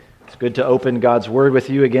Good to open God's Word with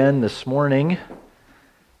you again this morning.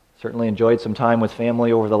 Certainly enjoyed some time with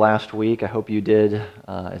family over the last week. I hope you did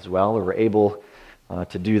as well, or were able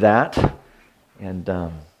to do that. And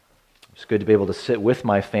it's good to be able to sit with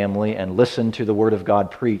my family and listen to the Word of God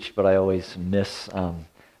preached, but I always miss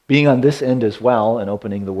being on this end as well and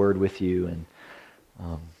opening the Word with you and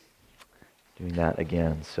doing that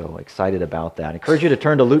again. So excited about that. I encourage you to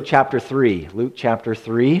turn to Luke chapter 3. Luke chapter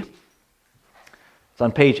 3. It's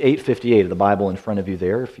on page 858 of the Bible in front of you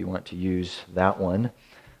there, if you want to use that one.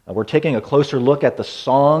 We're taking a closer look at the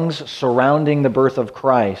songs surrounding the birth of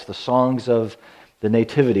Christ, the songs of the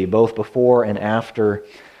Nativity, both before and after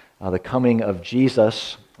the coming of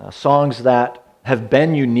Jesus, songs that have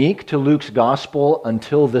been unique to Luke's gospel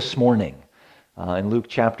until this morning. In Luke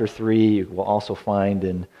chapter 3, you will also find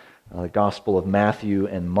in the Gospel of Matthew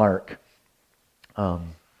and Mark.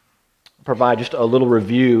 Provide just a little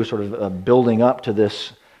review, sort of building up to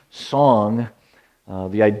this song.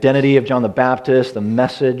 The identity of John the Baptist, the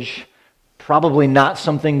message, probably not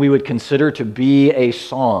something we would consider to be a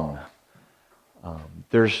song.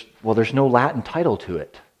 There's no Latin title to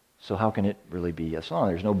it, so how can it really be a song?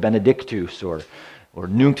 There's no Benedictus or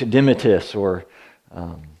Nunc Dimittis or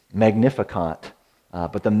Magnificat.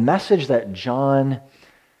 But the message that John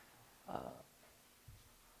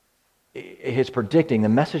is predicting, the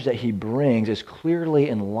message that he brings is clearly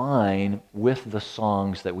in line with the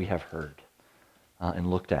songs that we have heard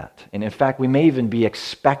and looked at. And in fact, we may even be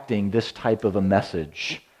expecting this type of a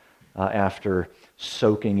message after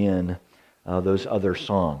soaking in those other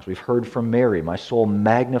songs. We've heard from Mary, "My soul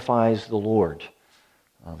magnifies the Lord.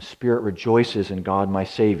 Spirit rejoices in God my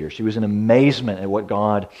Savior." She was in amazement at what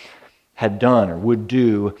God had done or would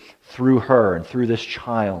do through her and through this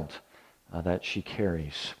child that she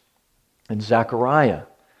carries. And Zechariah,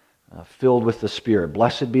 filled with the Spirit,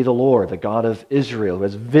 "Blessed be the Lord, the God of Israel, who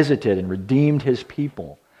has visited and redeemed his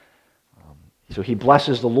people." So he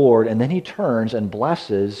blesses the Lord, and then he turns and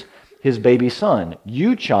blesses his baby son.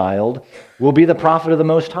 "You, child, will be the prophet of the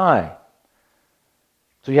Most High."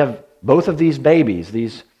 So you have both of these babies,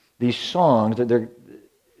 these songs,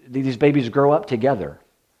 these babies grow up together.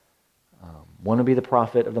 One will be the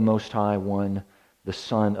prophet of the Most High, one the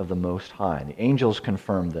Son of the Most High. And the angels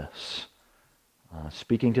confirm this.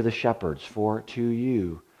 Speaking to the shepherds, "For to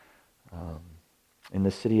you in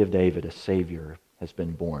the city of David a Savior has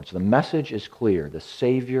been born." So the message is clear. The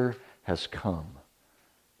Savior has come.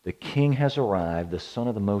 The King has arrived. The Son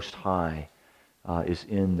of the Most High is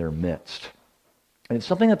in their midst. And it's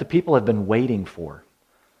something that the people have been waiting for.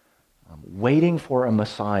 Waiting for a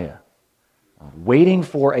Messiah. Waiting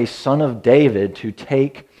for a Son of David to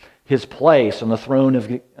take his place on the throne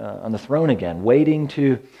again. Waiting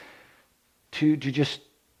to just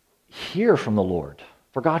hear from the Lord,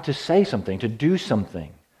 for God to say something, to do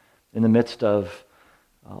something in the midst of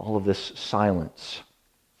all of this silence.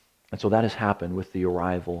 And so that has happened with the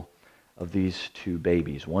arrival of these two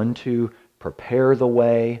babies, one to prepare the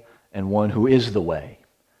way and one who is the way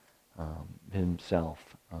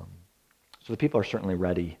himself. So the people are certainly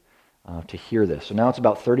ready to hear this. So now it's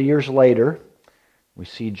about 30 years later. We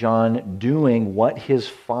see John doing what his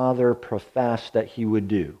father professed that he would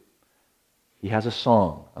do. He has a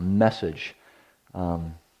song, a message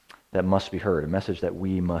that must be heard, a message that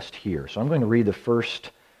we must hear. So I'm going to read the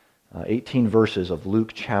first 18 verses of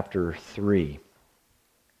Luke chapter 3.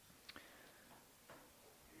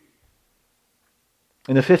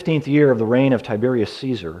 In the 15th year of the reign of Tiberius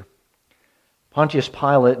Caesar, Pontius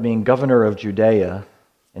Pilate being governor of Judea,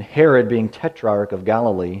 and Herod being tetrarch of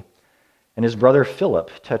Galilee, and his brother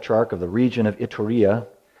Philip, tetrarch of the region of Iturea,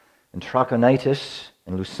 and Trachonitis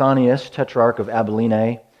and Lysanias, tetrarch of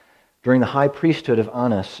Abilene, during the high priesthood of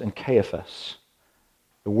Annas and Caiaphas,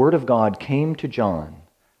 the word of God came to John,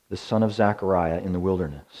 the son of Zechariah, in the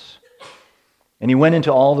wilderness. And he went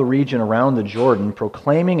into all the region around the Jordan,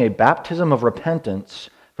 proclaiming a baptism of repentance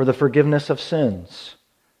for the forgiveness of sins.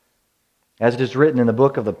 As it is written in the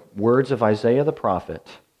book of the words of Isaiah the prophet,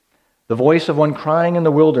 "The voice of one crying in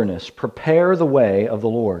the wilderness, prepare the way of the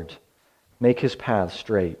Lord, make his path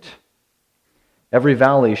straight. Every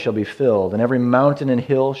valley shall be filled, and every mountain and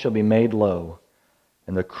hill shall be made low,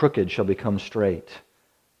 and the crooked shall become straight,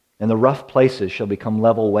 and the rough places shall become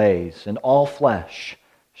level ways, and all flesh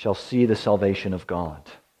shall see the salvation of God."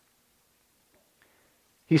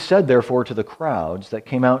 He said therefore to the crowds that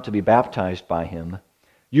came out to be baptized by him,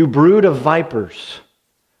 "You brood of vipers,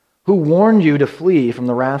 who warned you to flee from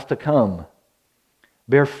the wrath to come?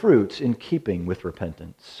 Bear fruits in keeping with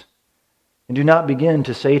repentance. And do not begin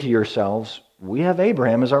to say to yourselves, 'We have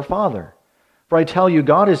Abraham as our father.' For I tell you,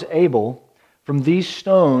 God is able from these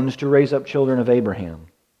stones to raise up children of Abraham.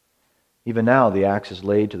 Even now the axe is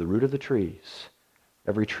laid to the root of the trees.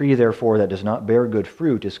 Every tree, therefore, that does not bear good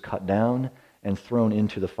fruit is cut down and thrown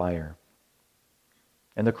into the fire."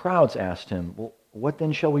 And the crowds asked him, "Well, what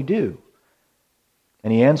then shall we do?"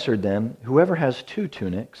 And he answered them, "Whoever has 2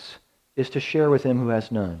 tunics is to share with him who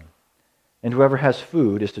has none, and whoever has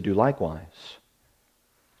food is to do likewise."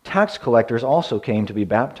 Tax collectors also came to be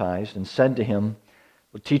baptized and said to him,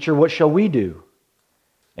 "Well, Teacher, what shall we do?"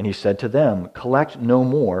 And he said to them, "Collect no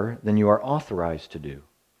more than you are authorized to do."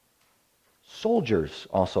 Soldiers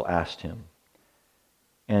also asked him,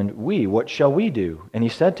 "And we, what shall we do?" And he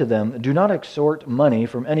said to them, "Do not extort money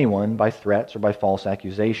from anyone by threats or by false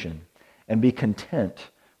accusation, and be content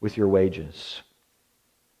with your wages."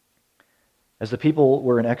 As the people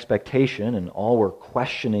were in expectation and all were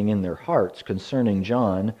questioning in their hearts concerning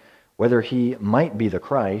John whether he might be the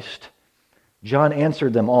Christ, John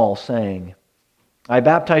answered them all, saying, "I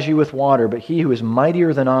baptize you with water, but he who is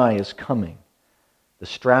mightier than I is coming, the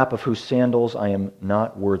strap of whose sandals I am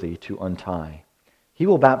not worthy to untie. He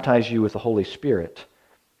will baptize you with the Holy Spirit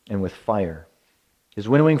and with fire. His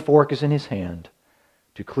winnowing fork is in his hand,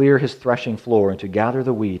 to clear his threshing floor and to gather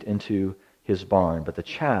the wheat into his barn, but the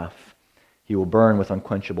chaff he will burn with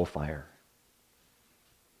unquenchable fire."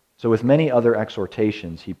 So with many other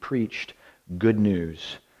exhortations, he preached good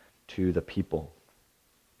news to the people.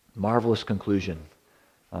 Marvelous conclusion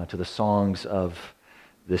to the songs of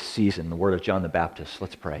this season, the word of John the Baptist.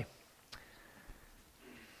 Let's pray.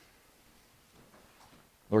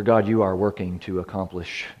 Lord God, you are working to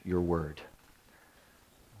accomplish your word.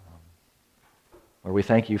 Lord, we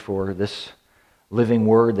thank you for this living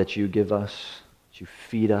word that you give us, that you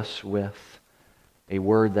feed us with, a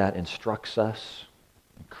word that instructs us,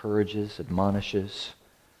 encourages, admonishes.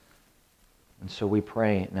 And so we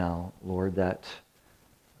pray now, Lord, that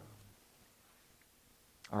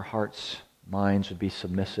our hearts, minds would be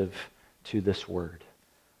submissive to this word,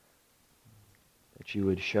 that you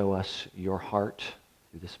would show us your heart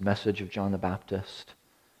through this message of John the Baptist.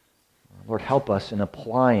 Lord, help us in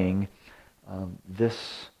applying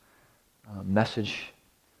this message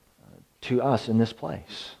to us in this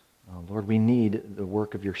place. Lord, we need the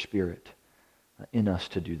work of your Spirit in us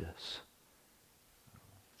to do this.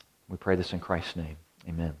 We pray this in Christ's name.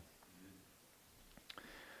 Amen.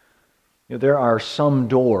 You know, there are some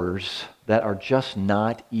doors that are just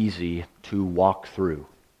not easy to walk through.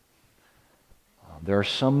 There are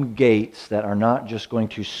some gates that are not just going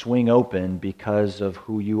to swing open because of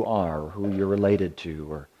who you are, or who you're related to,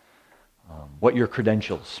 or what your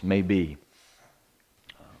credentials may be.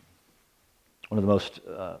 One of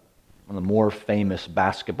the more famous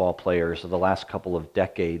basketball players of the last couple of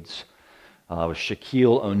decades was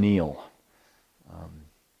Shaquille O'Neal.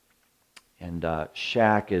 And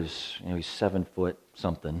Shaq is, he's 7 foot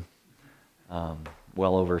something,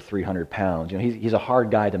 well over 300 pounds. He's a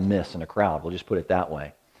hard guy to miss in a crowd. We'll just put it that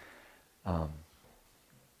way.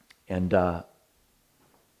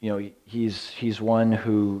 He's one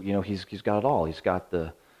who, he's got it all. He's got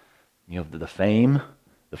the fame,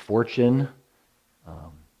 the fortune,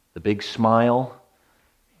 the big smile,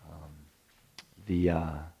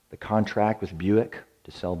 the contract with Buick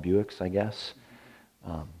to sell Buicks, I guess.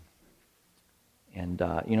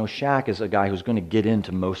 Shaq is a guy who's going to get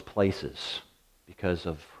into most places because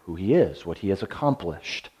of who he is, what he has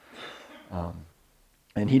accomplished.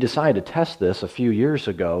 And he decided to test this a few years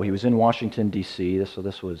ago. He was in Washington, D.C., so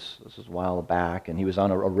this was a while back, and he was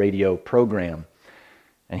on a radio program.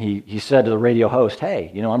 And he said to the radio host,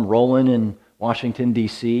 "Hey, I'm rolling in Washington,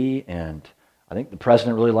 D.C., and I think the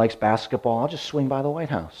president really likes basketball. I'll just swing by the White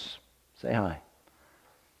House, say hi."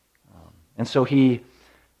 And so he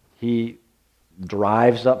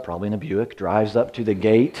drives up, probably in a Buick, drives up to the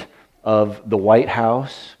gate of the White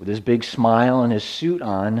House with his big smile and his suit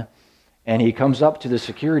on, and he comes up to the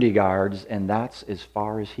security guards, and that's as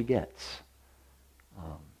far as he gets.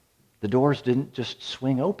 The doors didn't just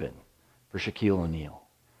swing open for Shaquille O'Neal.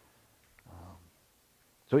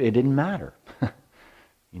 So it didn't matter,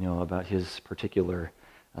 about his particular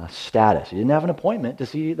status. He didn't have an appointment to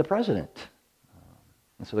see the president.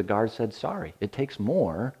 And so the guard said, "Sorry, it takes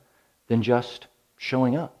more than just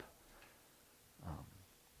showing up."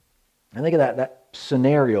 I think of that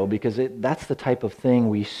scenario because that's the type of thing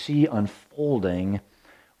we see unfolding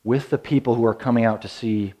with the people who are coming out to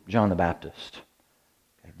see John the Baptist.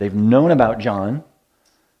 They've known about John.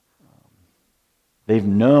 They've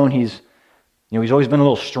known he's always been a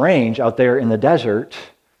little strange out there in the desert,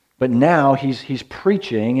 but now he's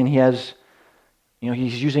preaching and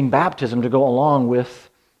he's using baptism to go along with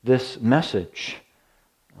this message.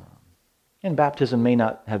 And baptism may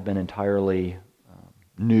not have been entirely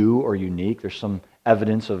new or unique. There's some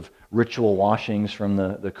evidence of ritual washings from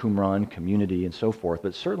the Qumran community and so forth,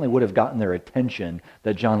 but certainly would have gotten their attention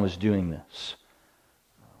that John was doing this.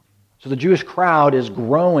 So the Jewish crowd is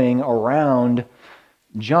growing around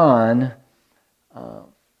John,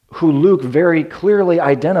 who Luke very clearly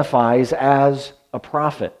identifies as a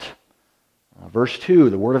prophet. Verse 2,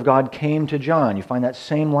 the word of God came to John. You find that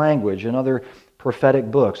same language in other prophetic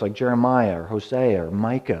books like Jeremiah or Hosea or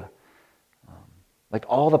Micah. Like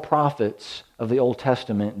all the prophets of the Old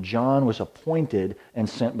Testament, John was appointed and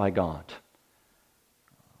sent by God.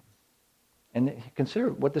 And consider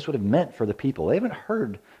what this would have meant for the people. They haven't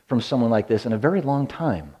heard from someone like this in a very long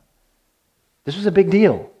time. This was a big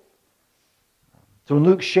deal. So when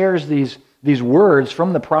Luke shares these words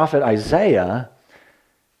from the prophet Isaiah,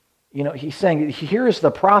 he's saying, here is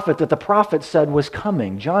the prophet that the prophet said was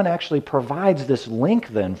coming. John actually provides this link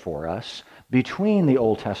then for us between the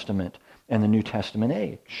Old Testament and the New Testament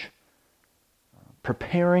age,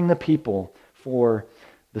 preparing the people for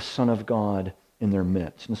the Son of God in their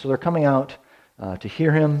midst. And so they're coming out to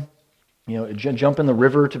hear him, jump in the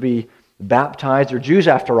river to be baptized. They're Jews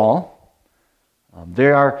after all.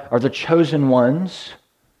 They are the chosen ones.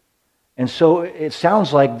 And so it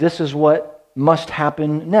sounds like this is what must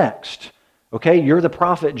happen next. Okay, you're the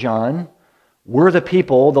prophet, John. We're the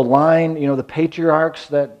people, the line, the patriarchs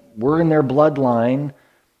that were in their bloodline.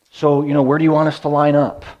 So, where do you want us to line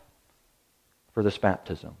up for this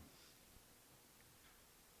baptism?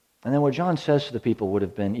 And then what John says to the people would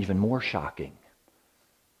have been even more shocking.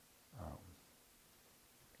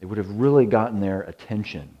 It would have really gotten their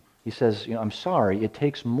attention. He says, I'm sorry, it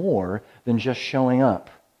takes more than just showing up.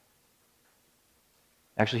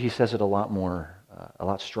 Actually, he says it a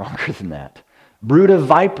lot stronger than that. Brood of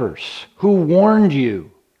vipers, who warned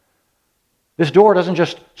you? This door doesn't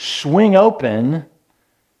just swing open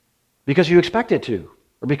because you expect it to,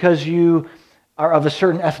 or because you are of a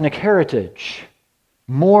certain ethnic heritage.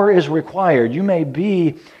 More is required. You may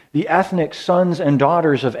be the ethnic sons and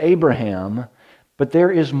daughters of Abraham, but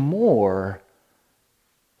there is more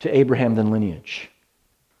to Abraham than lineage.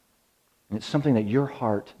 And it's something that your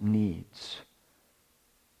heart needs.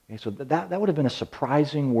 Okay, so that would have been a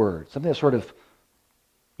surprising word, something that sort of,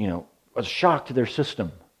 was a shock to their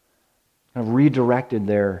system, kind of redirected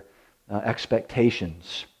their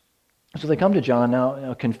expectations. So they come to John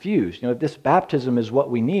now confused. If this baptism is what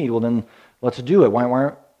we need, well then let's do it.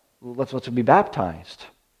 Let's be baptized.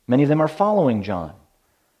 Many of them are following John,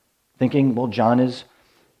 thinking, well, John is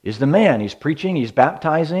the man. He's preaching, he's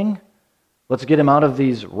baptizing. Let's get him out of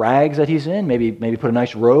these rags that he's in. Maybe put a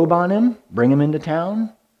nice robe on him, bring him into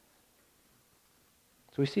town.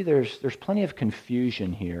 So we see there's plenty of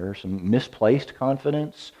confusion here, some misplaced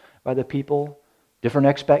confidence by the people, different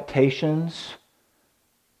expectations.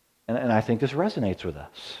 And I think this resonates with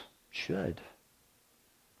us. It should.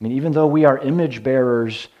 I mean, even though we are image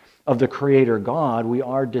bearers of the Creator God, we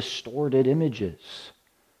are distorted images.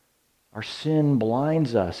 Our sin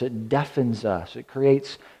blinds us. It deafens us. It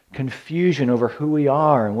creates confusion over who we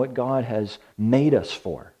are and what God has made us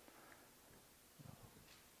for.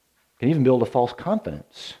 It can even build a false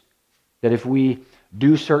confidence that if we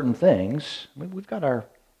do certain things, we've got our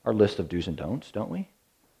list of do's and don'ts, don't we?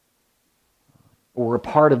 Or we're a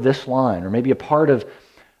part of this line, or maybe a part of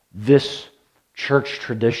this church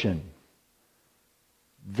tradition,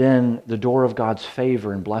 then the door of God's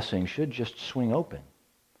favor and blessing should just swing open.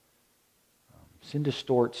 Sin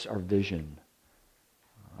distorts our vision,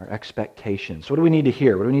 our expectations. So what do we need to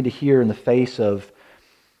hear? What do we need to hear in the face of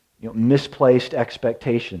misplaced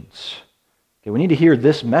expectations? Okay, we need to hear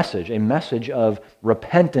this message, a message of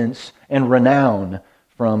repentance and renown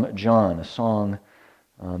from John, a song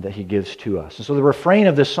that he gives to us. And so the refrain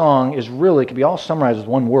of this song can be all summarized with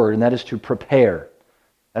one word, and that is to prepare.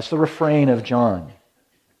 That's the refrain of John.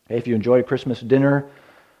 Okay, if you enjoyed a Christmas dinner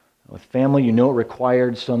with family, you know it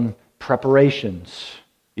required some preparations,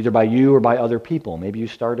 either by you or by other people. Maybe you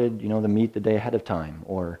started, the meat the day ahead of time,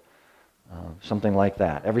 or something like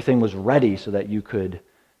that. Everything was ready so that you could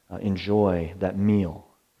enjoy that meal.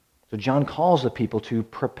 So John calls the people to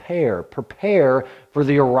prepare for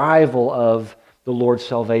the arrival of the Lord's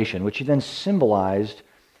salvation, which he then symbolized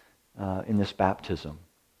in this baptism.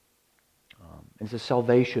 It's a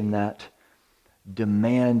salvation that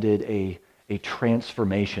demanded a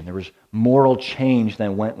transformation. There was moral change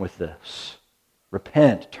that went with this.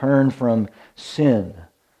 Repent, turn from sin.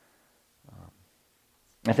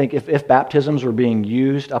 I think if baptisms were being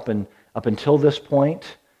used up until this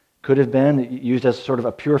point, could have been used as sort of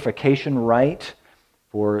a purification rite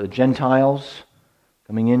for the Gentiles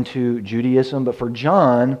coming into Judaism. But for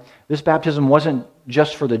John, this baptism wasn't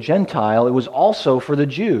just for the Gentile, it was also for the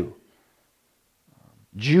Jew.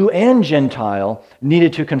 Jew and Gentile,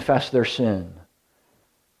 needed to confess their sin,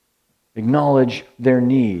 acknowledge their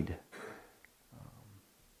need.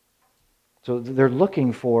 So they're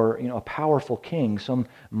looking for, a powerful king, some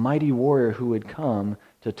mighty warrior who would come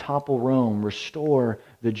to topple Rome, restore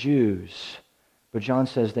the Jews. But John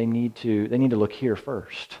says they need to look here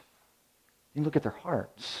first. They need to look at their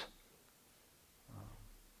hearts.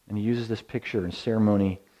 And he uses this picture and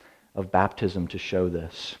ceremony of baptism to show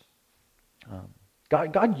this.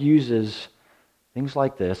 God uses things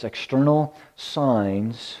like this, external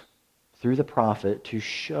signs through the prophet, to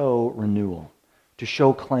show renewal, to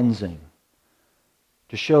show cleansing,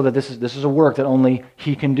 to show that this is a work that only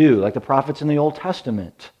he can do, like the prophets in the Old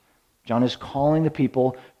Testament. John is calling the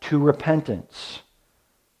people to repentance.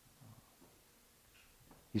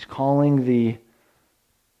 He's calling the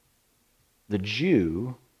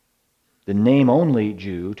Jew, the name-only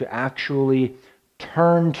Jew, to actually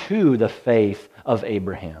turn to the faith of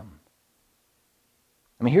Abraham.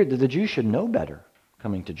 I mean, here, the Jews should know better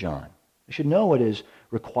coming to John. They should know what is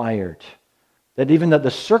required. That even that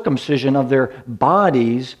the circumcision of their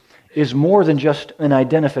bodies is more than just an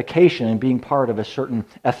identification and being part of a certain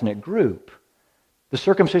ethnic group. The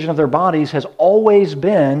circumcision of their bodies has always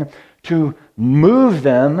been to move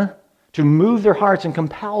them, to move their hearts and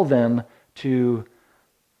compel them to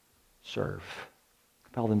serve,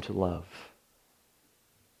 compel them to love.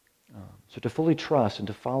 So to fully trust and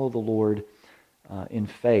to follow the Lord in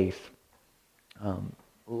faith.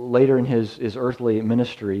 Later in his earthly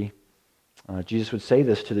ministry, Jesus would say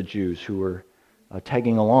this to the Jews who were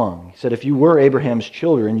tagging along. He said, if you were Abraham's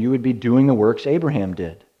children, you would be doing the works Abraham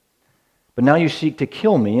did. But now you seek to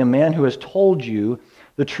kill me, a man who has told you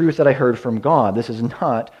the truth that I heard from God. This is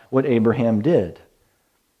not what Abraham did.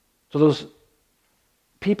 So those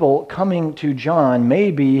people coming to John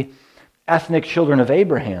may be ethnic children of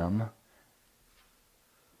Abraham,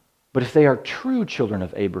 but if they are true children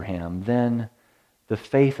of Abraham, then the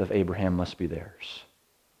faith of Abraham must be theirs.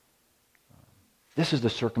 This is the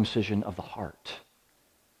circumcision of the heart,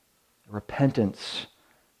 repentance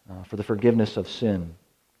for the forgiveness of sin.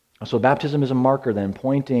 So baptism is a marker then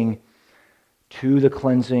pointing to the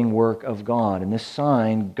cleansing work of God. And this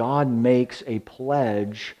sign, God makes a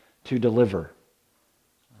pledge to deliver,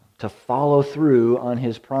 to follow through on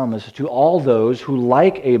his promise to all those who,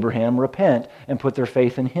 like Abraham, repent and put their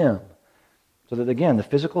faith in him. So that, again, the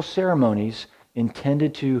physical ceremonies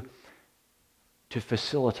intended to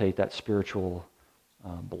facilitate that spiritual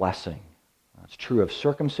blessing. It's true of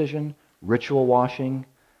circumcision, ritual washing,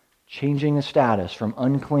 changing the status from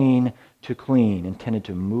unclean to clean, intended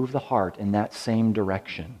to move the heart in that same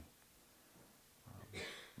direction.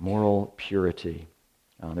 Moral purity.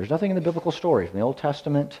 There's nothing in the biblical story from the Old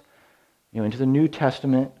Testament into the New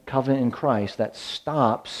Testament covenant in Christ that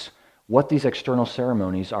stops what these external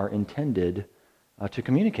ceremonies are intended to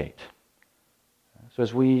communicate. So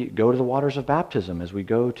as we go to the waters of baptism, as we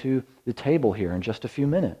go to the table here in just a few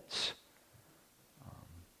minutes,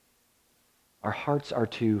 our hearts are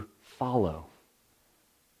to follow,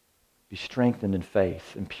 be strengthened in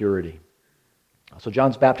faith and purity. So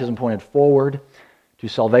John's baptism pointed forward to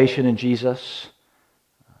salvation in Jesus,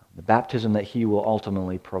 the baptism that he will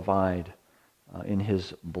ultimately provide in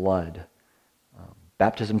his blood.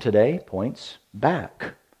 Baptism today points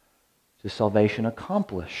back to salvation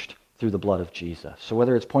accomplished through the blood of Jesus. So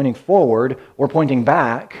whether it's pointing forward or pointing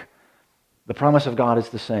back, the promise of God is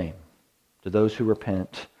the same to those who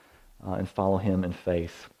repent and follow him in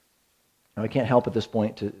faith. Now, I can't help at this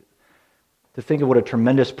point to think of what a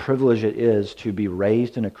tremendous privilege it is to be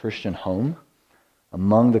raised in a Christian home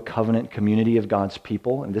among the covenant community of God's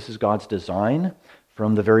people. And this is God's design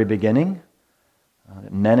from the very beginning.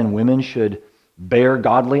 Men and women should bear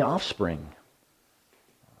godly offspring.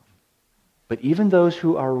 But even those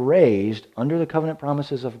who are raised under the covenant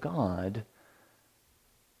promises of God,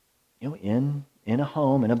 in a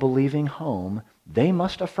home, in a believing home, they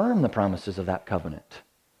must affirm the promises of that covenant.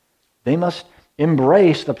 They must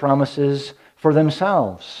embrace the promises for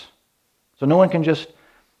themselves. So no one can just,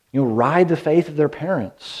 ride the faith of their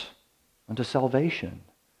parents unto salvation.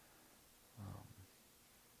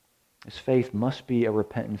 This faith must be a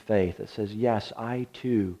repentant faith that says, yes, I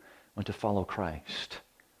too want to follow Christ.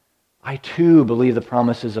 I too believe the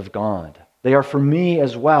promises of God. They are for me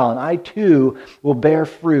as well, and I too will bear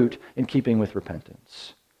fruit in keeping with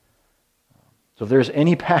repentance. So if there's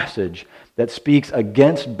any passage that speaks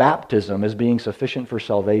against baptism as being sufficient for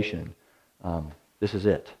salvation, this is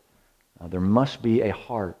it. There must be a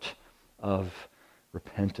heart of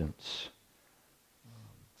repentance.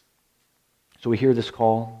 So we hear this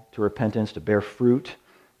call to repentance, to bear fruit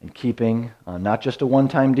in keeping, not just a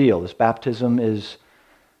one-time deal. This baptism is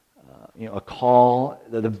a call,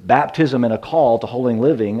 the baptism and a call to holy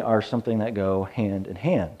living are something that go hand in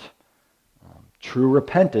hand. True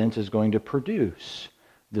repentance is going to produce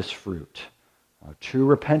this fruit. True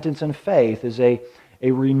repentance and faith is a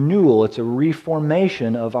renewal, it's a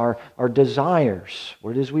reformation of our desires,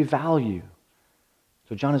 what it is we value.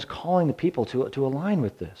 So John is calling the people to align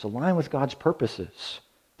with this, align with God's purposes.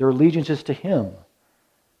 Their allegiance is to Him.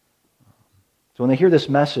 So when they hear this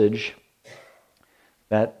message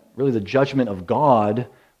that really the judgment of God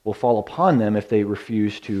will fall upon them if they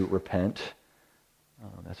refuse to repent,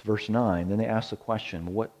 that's verse 9, then they ask the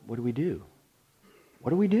question, what do we do? What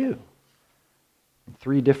do we do? And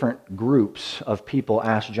 3 different groups of people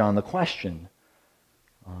ask John the question.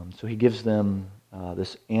 So he gives them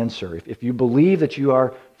this answer. If you believe that you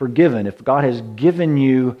are forgiven, if God has given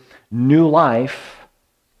you new life,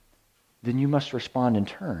 then you must respond in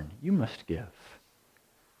turn. You must give.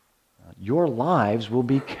 Your lives will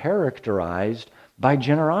be characterized by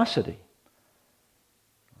generosity.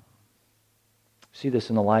 See this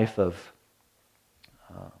in the life of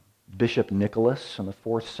Bishop Nicholas in the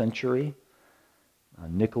 4th century.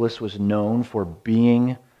 Nicholas was known for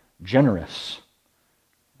being generous.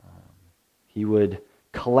 He would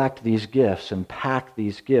collect these gifts and pack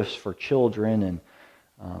these gifts for children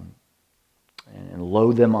and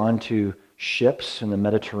load them onto ships in the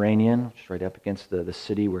Mediterranean, which is right up against the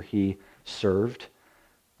city where he served.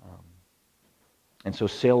 And so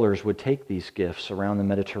sailors would take these gifts around the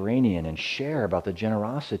Mediterranean and share about the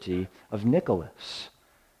generosity of Nicholas.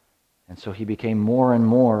 And so he became more and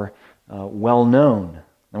more well known.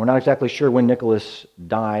 And we're not exactly sure when Nicholas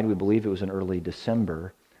died. We believe it was in early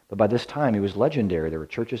December. But by this time, he was legendary. There were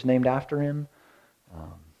churches named after him.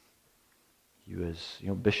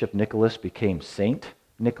 Bishop Nicholas became Saint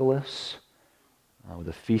Nicholas with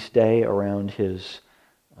a feast day around his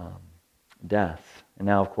death. And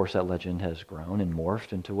now, of course, that legend has grown and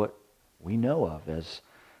morphed into what we know of as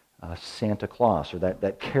Santa Claus, or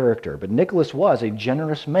that character. But Nicholas was a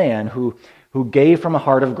generous man who gave from a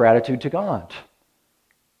heart of gratitude to God.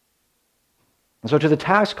 And so to the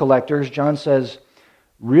tax collectors, John says,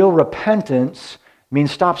 real repentance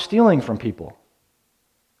means stop stealing from people.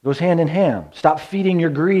 It goes hand in hand. Stop feeding your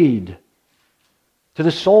greed. To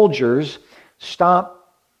the soldiers,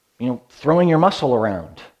 stop throwing your muscle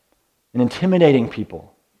around and intimidating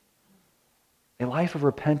people. A life of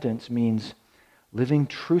repentance means living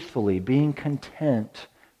truthfully, being content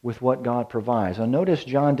with what God provides. Now notice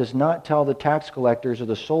John does not tell the tax collectors or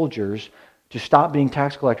the soldiers to stop being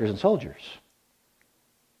tax collectors and soldiers.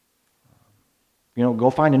 Go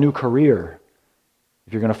find a new career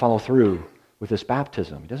if you're going to follow through with this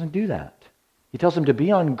baptism. He doesn't do that. He tells them to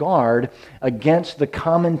be on guard against the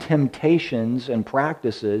common temptations and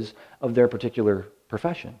practices of their particular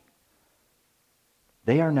profession.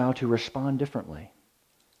 They are now to respond differently.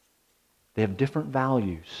 They have different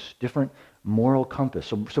values, different moral compass.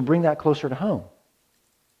 So bring that closer to home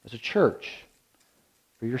as a church,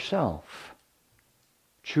 for yourself.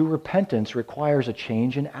 True repentance requires a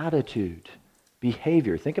change in attitude,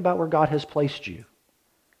 behavior. Think about where God has placed you.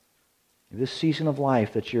 This season of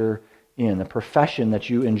life that you're in, the profession that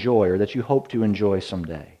you enjoy or that you hope to enjoy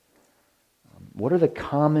someday. What are the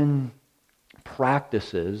common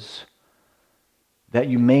practices that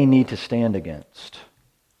you may need to stand against,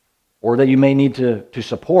 or that you may need to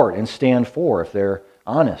support and stand for if they're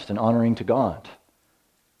honest and honoring to God?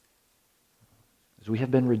 As we have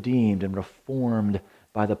been redeemed and reformed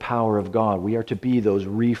by the power of God, we are to be those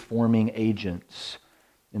reforming agents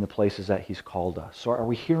in the places that He's called us. So are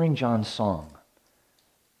we hearing John's song?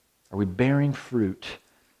 Are we bearing fruit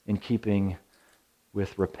in keeping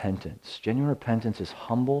with repentance? Genuine repentance is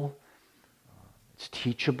humble, it's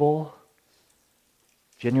teachable.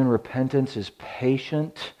 Genuine repentance is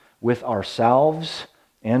patient with ourselves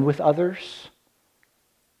and with others,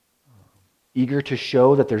 eager to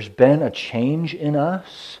show that there's been a change in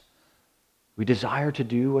us. We desire to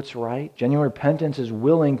do what's right. Genuine repentance is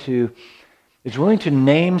willing to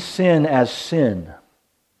name sin as sin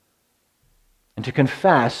and to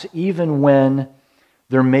confess even when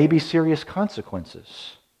there may be serious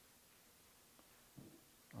consequences.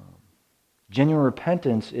 Genuine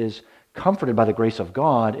repentance is comforted by the grace of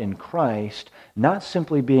God in Christ, not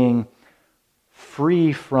simply being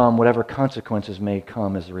free from whatever consequences may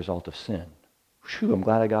come as a result of sin. Phew, I'm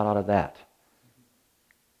glad I got out of that.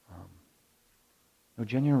 No,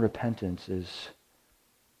 genuine repentance is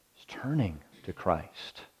turning to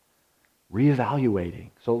Christ, reevaluating.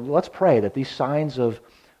 So let's pray that these signs of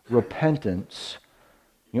repentance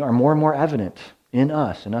are more and more evident in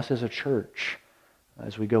us as a church,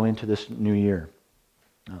 as we go into this new year.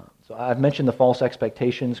 So So I've mentioned the false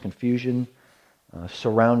expectations, confusion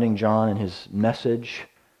surrounding John and his message.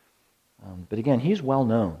 But again, he's well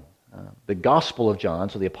known. The Gospel of John,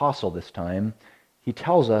 so the apostle this time, he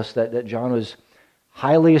tells us that John was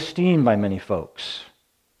highly esteemed by many folks.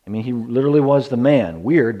 I mean, he literally was the man.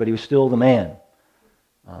 Weird, but he was still the man.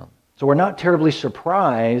 So we're not terribly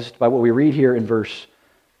surprised by what we read here in verse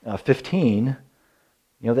 15.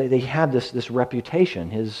 They had this reputation.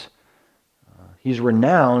 He's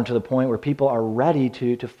renowned to the point where people are ready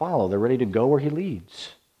to follow. They're ready to go where he leads.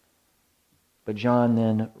 But John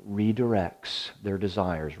then redirects their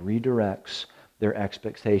desires, redirects their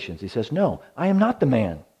expectations. He says, no, I am not the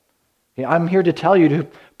man. I'm here to tell you to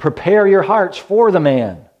prepare your hearts for the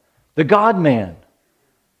man, the God-man.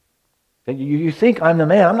 You think I'm the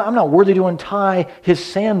man. I'm not worthy to untie his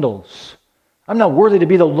sandals. I'm not worthy to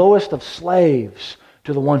be the lowest of slaves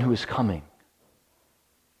to the one who is coming.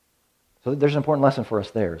 So there's an important lesson for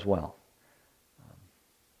us there as well.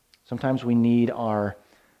 Sometimes we need our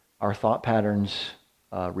thought patterns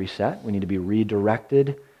reset. We need to be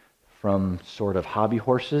redirected from sort of hobby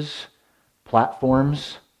horses,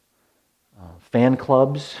 platforms, fan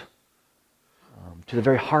clubs, to the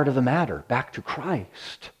very heart of the matter, back to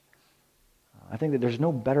Christ. I think that there's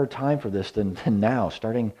no better time for this than now,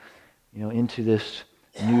 starting into this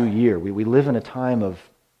new year. We live in a time of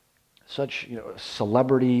such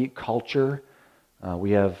celebrity culture.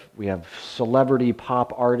 We have celebrity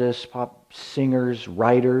pop artists, pop singers,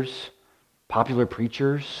 writers, popular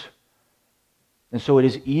preachers. And so it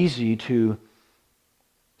is easy to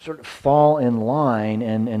sort of fall in line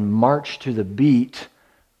and march to the beat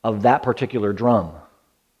of that particular drum,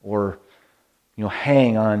 or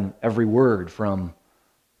hang on every word from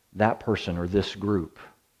that person or this group.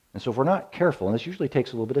 And so if we're not careful, and this usually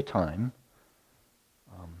takes a little bit of time,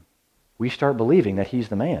 we start believing that he's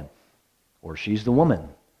the man, or she's the woman,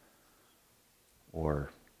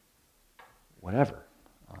 or whatever.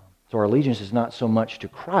 So our allegiance is not so much to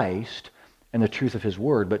Christ and the truth of his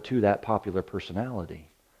word, but to that popular personality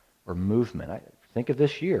or movement. I think of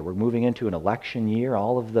this year. We're moving into an election year.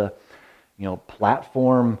 All of the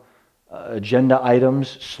platform agenda items,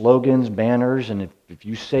 slogans, banners, and if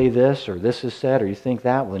you say this or this is said or you think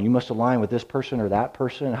that, well, then you must align with this person or that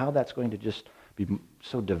person, and how that's going to just be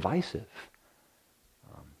so divisive.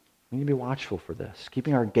 We need to be watchful for this,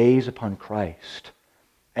 keeping our gaze upon Christ,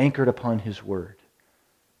 anchored upon his word.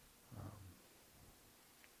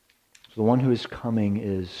 So the one who is coming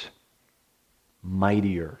is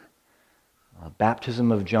mightier.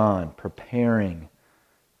 Baptism of John, preparing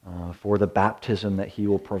for the baptism that he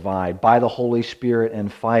will provide by the Holy Spirit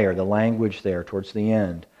and fire. The language there towards the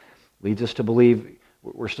end leads us to believe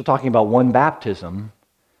we're still talking about one baptism,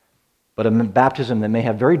 but a baptism that may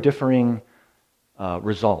have very differing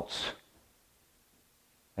results.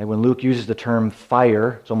 And when Luke uses the term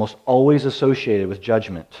fire, it's almost always associated with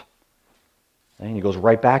judgment. And he goes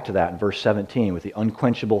right back to that in verse 17 with the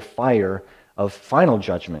unquenchable fire of final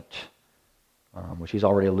judgment, which he's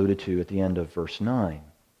already alluded to at the end of verse 9.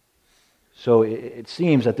 So it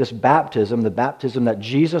seems that this baptism, the baptism that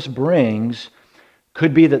Jesus brings,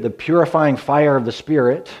 could be that the purifying fire of the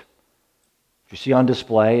Spirit, which you see on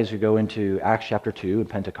display as you go into Acts chapter 2 and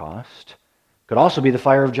Pentecost, could also be the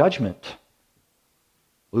fire of judgment.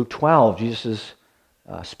 Luke 12, Jesus is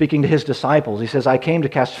speaking to his disciples. He says, I came to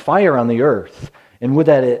cast fire on the earth, and would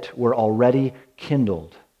that it were already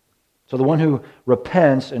kindled. So the one who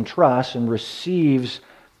repents and trusts and receives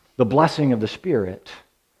the blessing of the Spirit,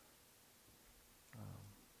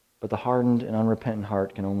 but the hardened and unrepentant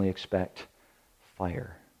heart can only expect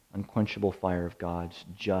fire, unquenchable fire of God's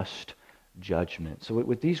just judgment. So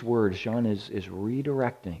with these words, John is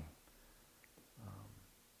redirecting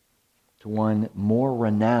to one more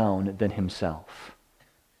renowned than himself.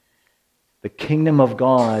 The kingdom of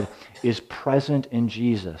God is present in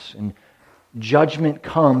Jesus, and judgment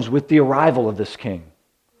comes with the arrival of this king.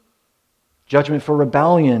 Judgment for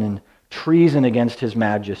rebellion and treason against his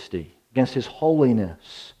majesty, against his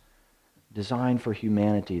holiness, designed for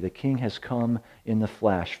humanity. The king has come in the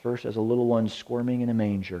flesh, first as a little one squirming in a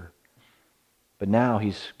manger, but now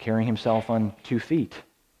he's carrying himself on 2 feet.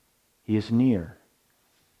 He is near.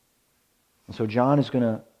 And so John is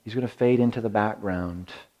going to fade into the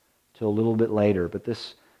background till a little bit later, but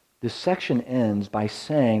this section ends by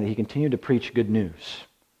saying that he continued to preach good news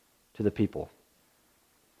to the people.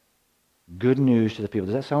 Good news to the people.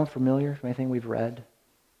 Does that sound familiar to anything we've read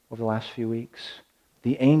over the last few weeks?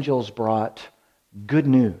 The angels brought good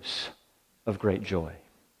news of great joy.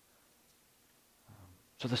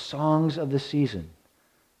 So the songs of the season,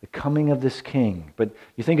 the coming of this king. But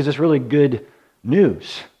you think, is this really good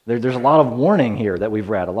news? There's a lot of warning here that we've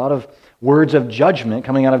read, a lot of words of judgment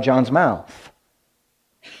coming out of John's mouth.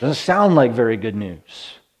 Doesn't sound like very good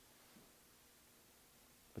news.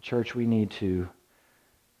 But church, we need to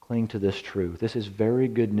cling to this truth. This is very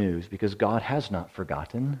good news because God has not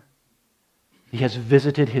forgotten. He has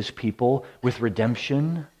visited his people with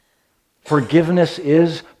redemption. Forgiveness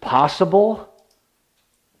is possible.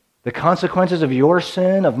 The consequences of your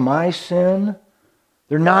sin, of my sin,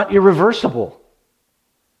 they're not irreversible.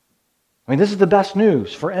 I mean, this is the best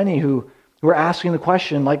news for any who are asking the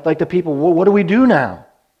question, like the people, well, what do we do now?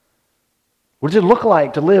 What does it look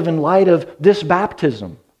like to live in light of this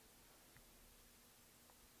baptism?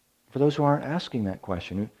 For those who aren't asking that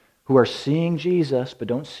question, who are seeing Jesus but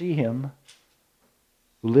don't see him,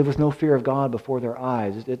 who live with no fear of God before their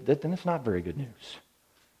eyes, then it's not very good news.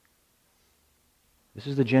 This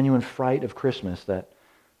is the genuine fright of Christmas that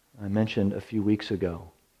I mentioned a few weeks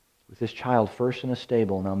ago. With this child first in a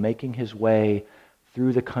stable, now making his way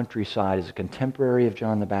through the countryside as a contemporary of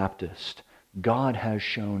John the Baptist, God has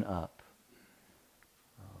shown up.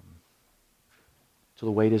 So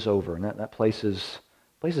the wait is over, and that places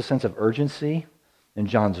a sense of urgency in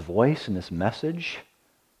John's voice in this message.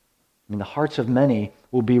 I mean, the hearts of many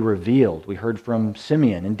will be revealed. We heard from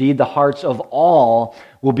Simeon. Indeed, the hearts of all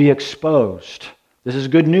will be exposed. This is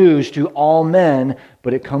good news to all men,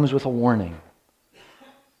 but it comes with a warning.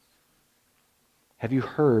 Have you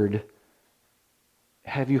heard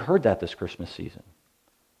that this Christmas season?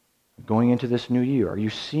 Going into this new year, are you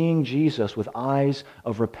seeing Jesus with eyes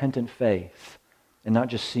of repentant faith and not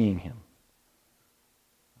just seeing him?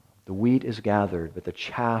 The wheat is gathered, but the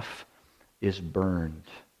chaff is burned.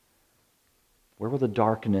 Where will the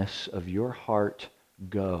darkness of your heart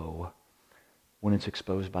go when it's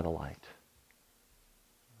exposed by the light?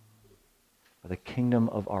 By the kingdom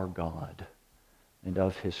of our God and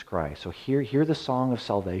of his Christ. So hear the song of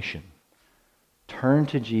salvation. Turn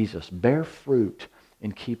to Jesus. Bear fruit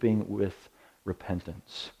in keeping with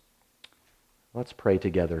repentance. Let's pray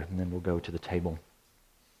together, and then we'll go to the table.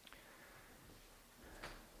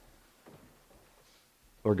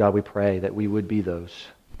 Lord God, we pray that we would be those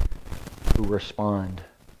who respond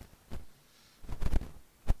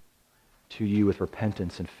to you with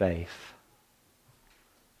repentance and faith.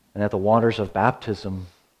 And that the waters of baptism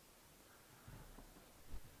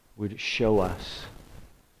would show us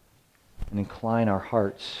and incline our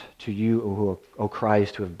hearts to you, O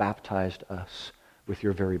Christ, who have baptized us with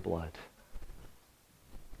your very blood.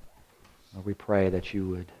 Lord, we pray that you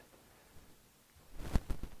would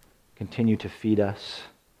continue to feed us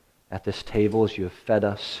at this table as you have fed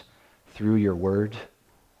us through your word.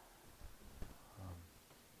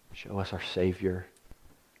 Show us our Savior.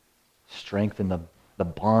 Strengthen the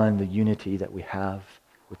bond, the unity that we have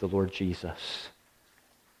with the Lord Jesus.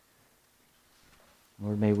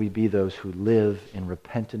 Lord, may we be those who live in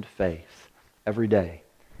repentant faith every day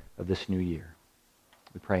of this new year.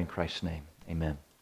 We pray in Christ's name. Amen.